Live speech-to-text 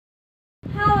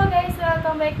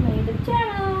welcome back to my YouTube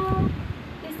channel.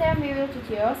 This time we will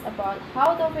teach you about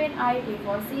how to find a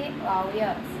divorcee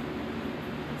lawyers.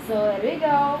 So here we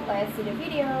go, let's see the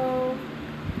video.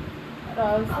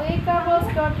 Ramsey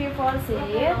Carlos got divorced in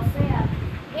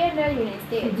the United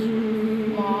States.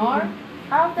 More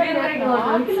after that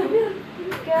note,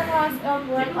 can last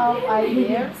upward of 5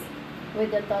 years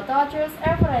with the total choice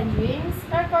averaging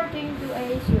according to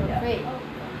a survey.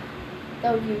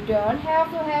 Though you don't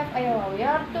have to have a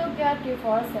lawyer to get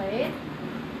divorced,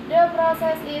 the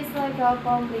process is legal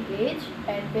complicated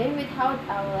and being without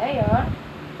a lawyer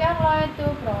can lead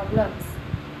to problems,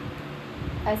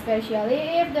 especially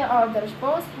if the other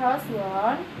spouse has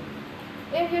one.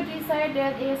 If you decide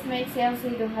that it makes sense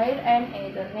to hire an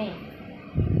attorney.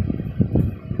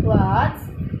 What's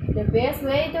the best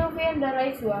way to find the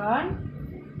right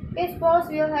one? Each spouse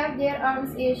will have their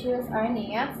own issues and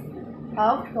needs,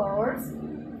 of course,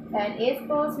 and each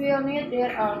spouse will need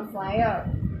their own lawyer.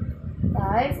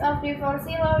 Types of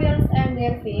divorcee lawyers and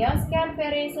their fees can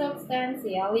vary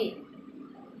substantially.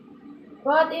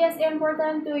 But it is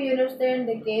important to understand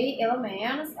the key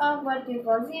elements of what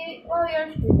divorcee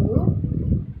lawyers do,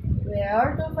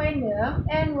 where to find them,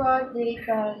 and what they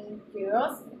can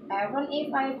choose, even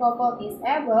if a couple is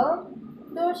able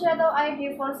to settle a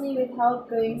divorce without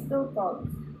going to court.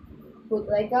 Good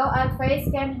legal advice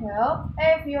can help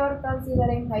if you're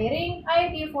considering hiring a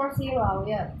divorcee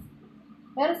lawyer.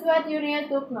 Here's what you need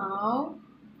to know.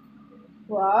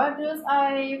 What does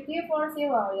a divorcee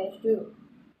lawyer do?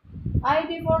 A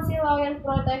divorcee lawyer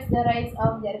protects the rights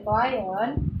of their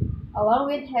client, along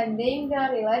with handling the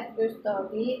related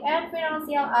custody and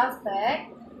financial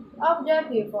aspect of the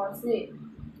divorce.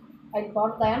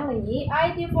 Importantly,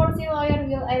 a divorcee lawyer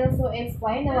will also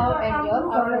explain the law and your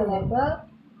available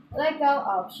legal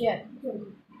option.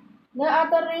 The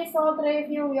attorney should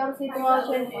review your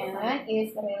situation and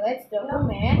its related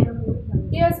document.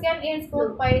 These can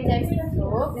include paycheck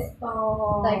stubs,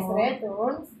 tax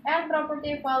returns, and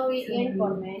property value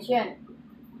information.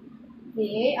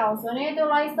 They also need to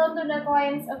listen to the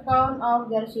client's account of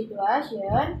their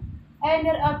situation and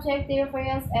their objective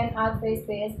views and advice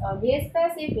based on their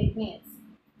specific needs.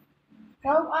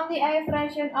 Help only a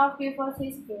fraction of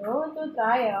divorces go to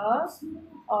trial,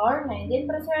 or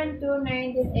 19% to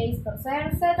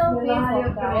 98% settle before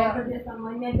trial.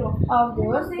 Of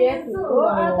those that do,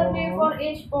 attorney for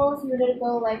each spouse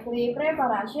undergo likely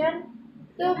preparation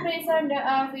to present the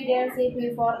evidence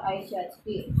before a judge.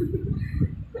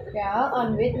 Call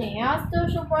on witness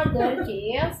to support their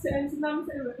case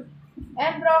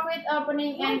and provide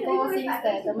opening and closing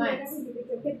statements.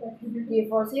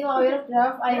 Divorcee lawyer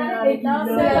draft a marital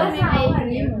settlement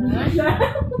agreement.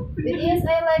 It is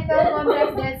a legal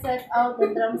contract that sets out the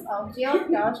terms of child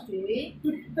custody,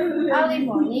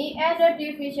 alimony, and the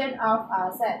division of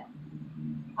assets.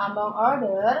 Among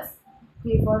others,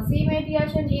 divorcee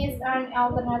mediation is an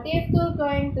alternative to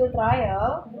going to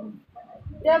trial.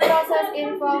 The process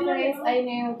involves a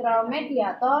neutral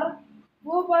mediator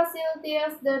who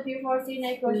facilitates the divorce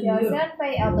negotiation by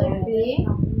attempting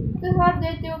to have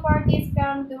the two parties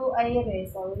come to a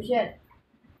resolution.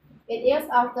 It is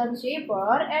often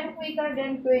cheaper and quicker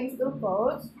than going to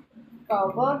court.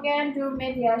 Couple can do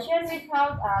mediation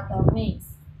without attorneys,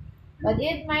 but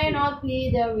it may not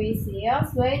be the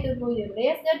easiest way to do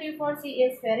this. The divorce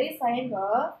is very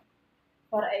simple.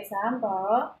 For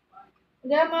example, the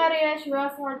marriage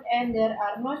was hurt and there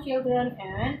are no children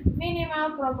and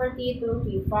minimal property to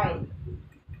divide.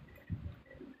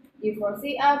 Divorce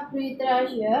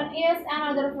arbitration is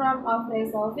another form of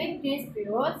resolving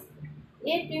disputes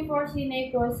in divorce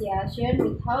negotiation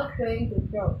without going to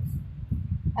court.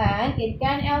 And it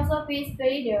can also be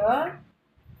speedier.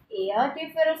 It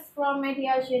differs from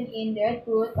mediation in that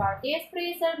both parties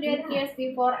present their case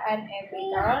before an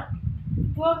arbiter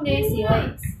whom they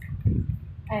select,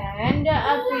 and the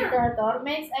arbitrator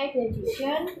makes a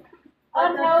decision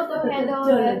on how to handle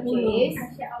their case.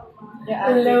 The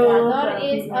arbitrator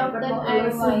is often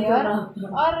a lawyer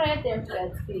or rather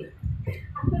judge.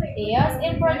 It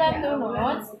is important to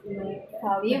note,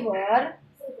 however,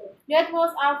 that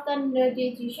most often the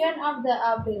decision of the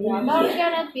arbitrator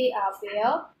cannot be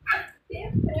appealed.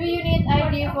 Do you need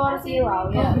a divorcee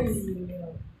lawyer?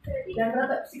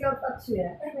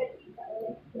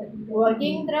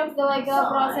 Working through the legal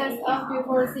process of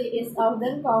divorce is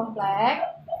often complex,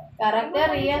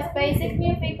 characterized by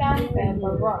significant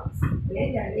paperwork,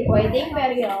 waiting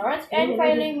periods, and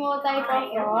filing multiple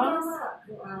forms.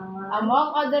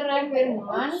 Among other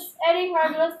requirements, adding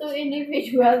hurdles to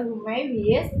individuals who may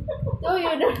wish to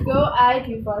undergo a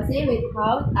divorce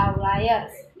without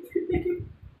outliers.